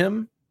sign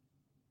him.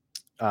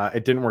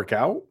 It didn't work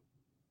out.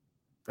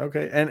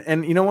 Okay.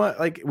 And you know what?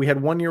 Like, we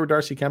had 1 year with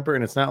Darcy Kemper,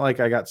 and it's not like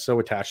I got so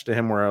attached to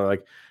him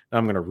where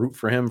I'm going to root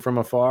for him from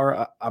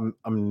afar. I'm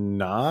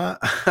not.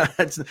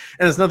 And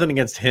it's nothing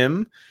against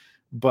him,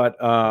 but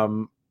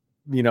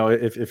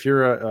if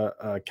you're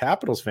a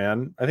Capitals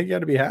fan, I think you got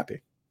to be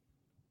happy.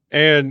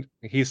 And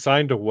he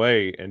signed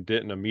away and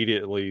didn't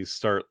immediately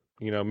start,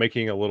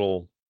 making a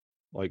little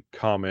like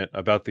comment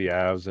about the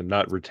Avs and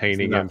not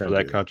retaining him for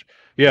that contract.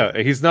 Yeah,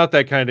 he's not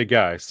that kind of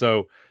guy.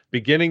 So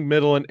beginning,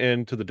 middle, and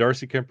end to the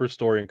Darcy Kemper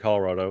story in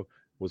Colorado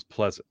was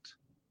pleasant.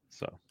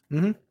 So,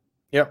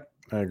 Yep,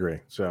 I agree.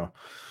 So,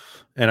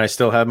 and I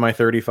still have my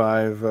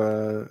 35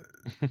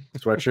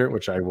 sweatshirt,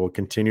 which I will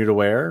continue to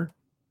wear,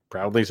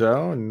 proudly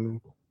so,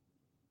 and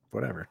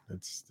whatever.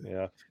 It's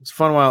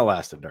fun while it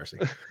lasted, Darcy.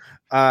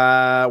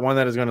 One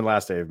that is going to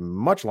last a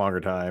much longer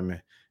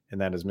time,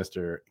 and that is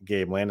Mr.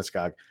 Gabe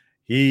Landeskog.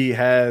 He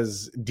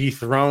has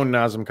dethroned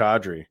Nazem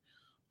Kadri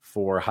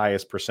for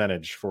highest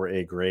percentage for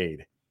a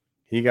grade.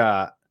 It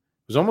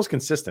was almost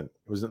consistent.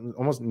 It was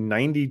almost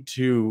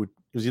 92.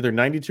 It was either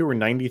 92 or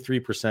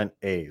 93%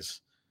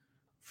 A's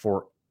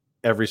for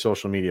every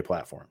social media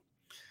platform.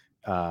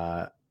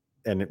 And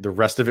the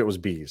rest of it was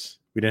B's.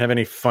 We didn't have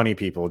any funny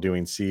people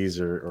doing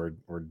C's or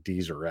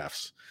D's or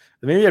F's.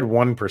 Maybe we had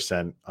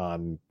 1%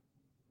 on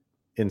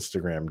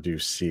Instagram do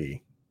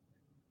C,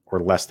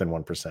 or less than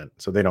 1%.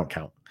 So they don't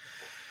count.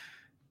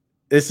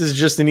 This is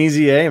just an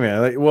easy A,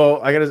 man.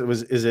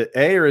 Is it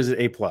A or is it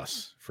A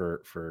plus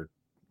for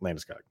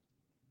Landeskog?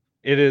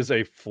 It is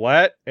a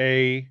flat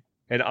A,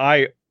 and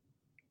I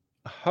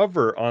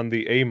hover on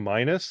the A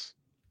minus.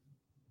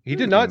 He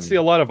did not see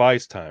a lot of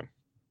ice time.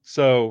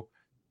 So,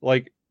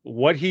 like,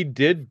 what he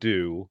did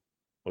do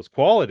was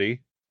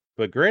quality,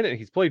 but granted,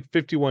 he's played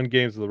 51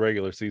 games of the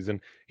regular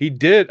season. He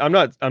did. I'm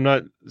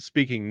not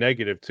speaking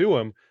negative to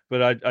him,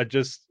 but I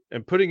just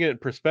am putting it in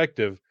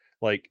perspective.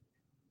 Like,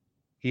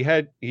 he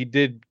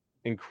did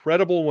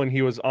incredible when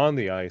he was on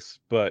the ice,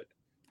 but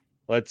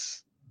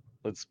let's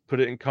put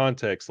it in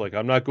context. Like,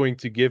 I'm not going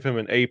to give him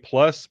an A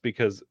plus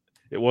because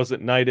it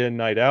wasn't night in,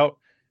 night out.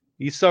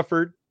 He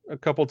suffered a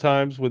couple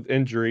times with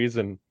injuries,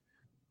 and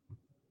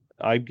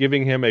I'm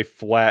giving him a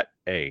flat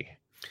A.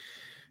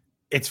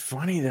 It's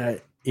funny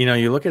that,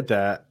 you look at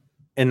that,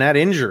 and that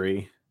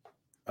injury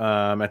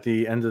at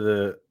the end of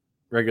the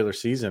regular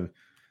season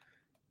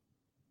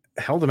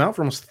held him out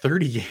for almost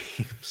 30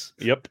 games.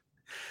 Yep.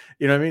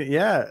 You know what I mean?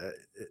 Yeah.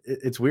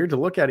 It's weird to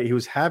look at it. He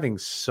was having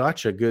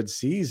such a good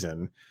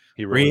season.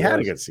 He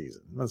had a good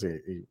season. Let's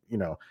see,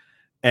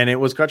 and it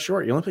was cut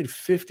short. He only played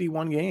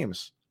 51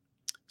 games.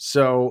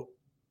 So,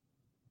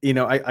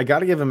 I got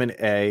to give him an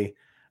A.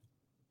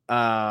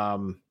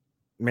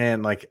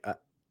 Man, like,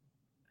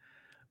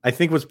 I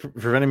think what's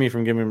preventing me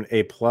from giving him an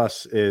A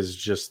plus is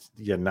just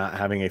not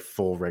having a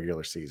full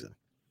regular season.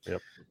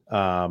 Yep.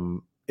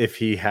 If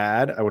he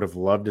had, I would have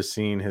loved to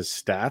seen his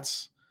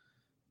stats.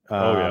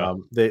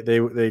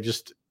 They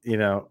just,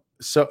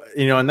 so,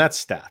 and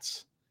that's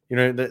stats,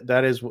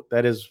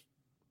 that is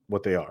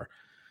what they are.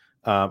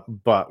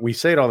 But we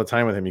say it all the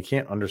time with him. You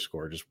can't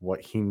underscore just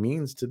what he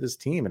means to this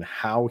team and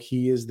how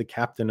he is the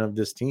captain of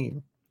this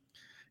team,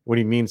 what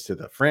he means to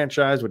the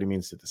franchise, what he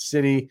means to the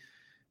city.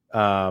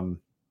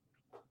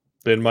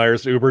 Ben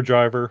Meyer's Uber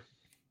driver.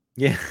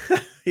 Yeah.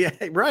 Yeah.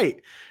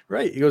 Right.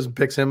 He goes and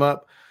picks him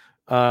up.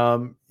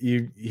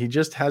 He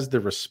just has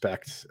the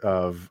respect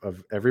of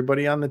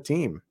everybody on the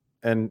team,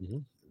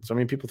 and so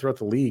many people throughout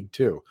the league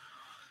too.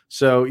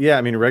 So yeah,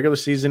 I mean, regular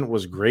season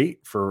was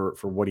great for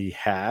what he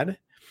had.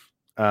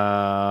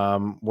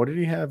 What did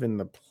he have in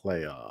the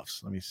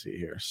playoffs? Let me see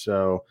here.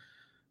 So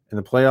in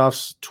the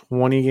playoffs,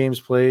 20 games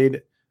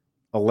played,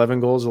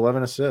 11 goals,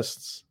 11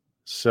 assists.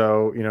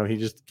 So, he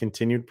just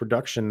continued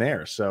production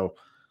there. So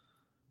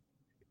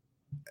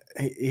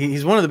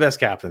he's one of the best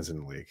captains in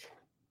the league.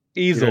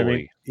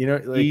 Easily.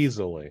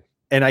 Easily.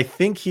 And I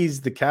think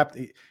he's the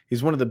captain.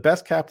 He's one of the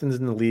best captains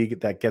in the league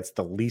that gets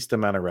the least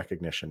amount of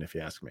recognition, if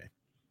you ask me.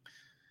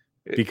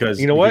 Because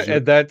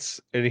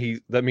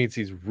that means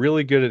he's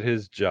really good at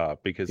his job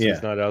because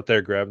he's not out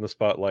there grabbing the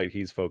spotlight.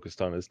 He's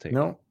focused on his team.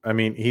 No, I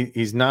mean,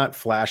 he's not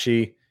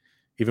flashy,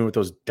 even with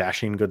those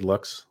dashing good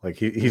looks. Like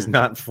he's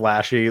not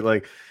flashy.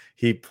 Like,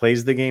 he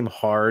plays the game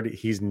hard.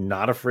 He's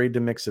not afraid to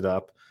mix it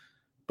up.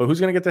 But who's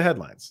going to get the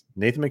headlines?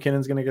 Nathan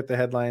McKinnon's going to get the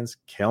headlines.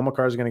 Cale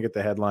Makar is going to get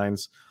the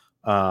headlines.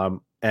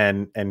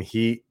 And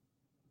he,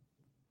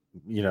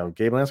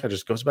 Gabe Landeskog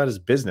just goes about his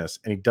business,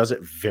 and he does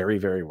it very,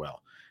 very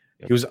well.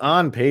 Yep. He was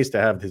on pace to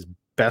have his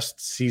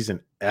best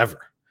season ever.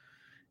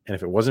 And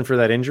if it wasn't for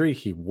that injury,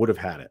 he would have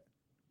had it.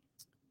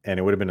 And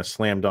it would have been a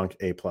slam dunk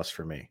A plus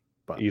for me.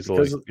 But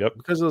easily,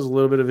 because of those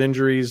little bit of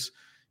injuries,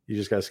 You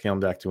just got to scale him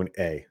back to an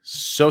A.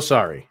 So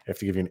sorry. I have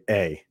to give you an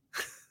A.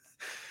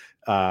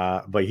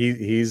 But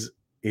he's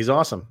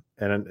awesome.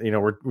 And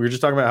we're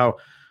just talking about how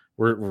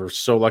we're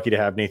so lucky to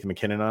have Nathan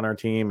MacKinnon on our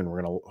team, and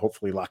we're going to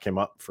hopefully lock him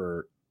up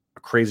for a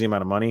crazy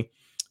amount of money.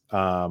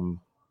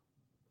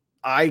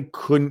 I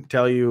couldn't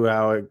tell you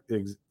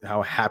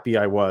how happy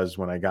I was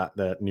when I got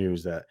that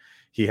news that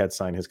he had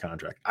signed his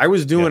contract. I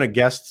was doing a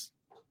guest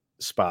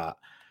spot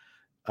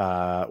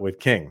with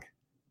King.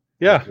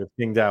 Yeah. With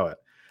King Dowett.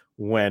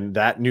 When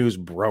that news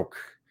broke,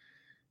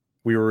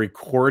 we were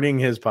recording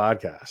his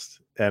podcast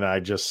and I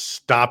just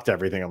stopped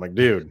everything. I'm like,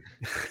 dude,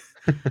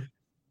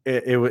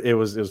 it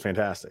was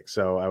fantastic.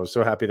 So I was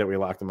so happy that we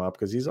locked him up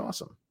because he's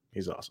awesome.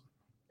 He's awesome.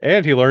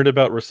 And he learned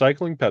about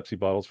recycling Pepsi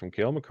bottles from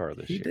Cale Makar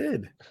this year. He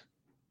did.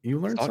 You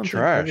learned something.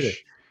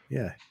 Trash.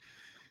 Yeah.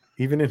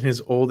 Even in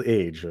his old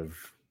age of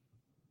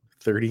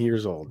 30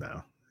 years old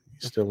now,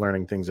 he's still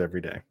learning things every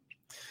day.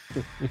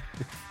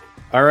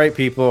 All right,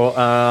 people.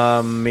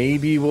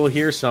 Maybe we'll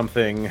hear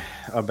something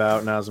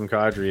about Nazem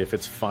Kadri, if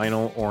it's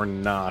final or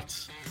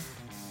not,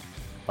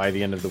 by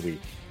the end of the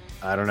week.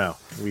 I don't know.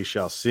 We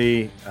shall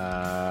see.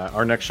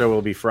 Our next show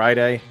will be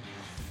Friday.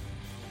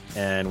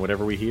 And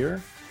whatever we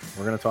hear,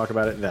 we're going to talk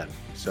about it then.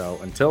 So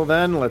until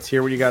then, let's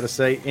hear what you got to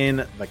say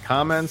in the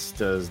comments.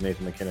 Does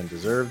Nathan MacKinnon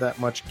deserve that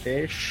much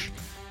cash?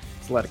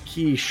 It's a lot of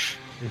quiche.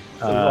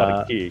 A lot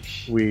of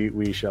quiche.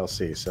 We shall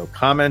see. So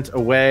comment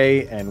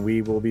away, and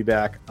we will be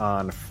back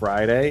on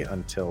Friday.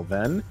 Until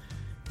then,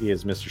 he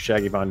is Mr.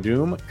 Shaggy Von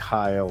Doom,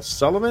 Kyle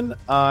Sullivan.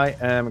 I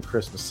am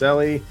Chris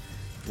Maselli.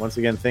 Once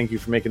again, thank you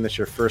for making this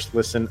your first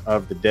listen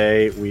of the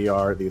day. We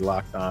are the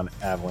Locked On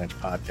Avalanche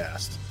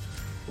podcast.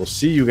 We'll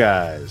see you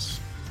guys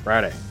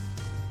Friday.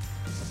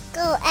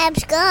 Go,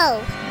 Abs,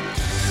 go.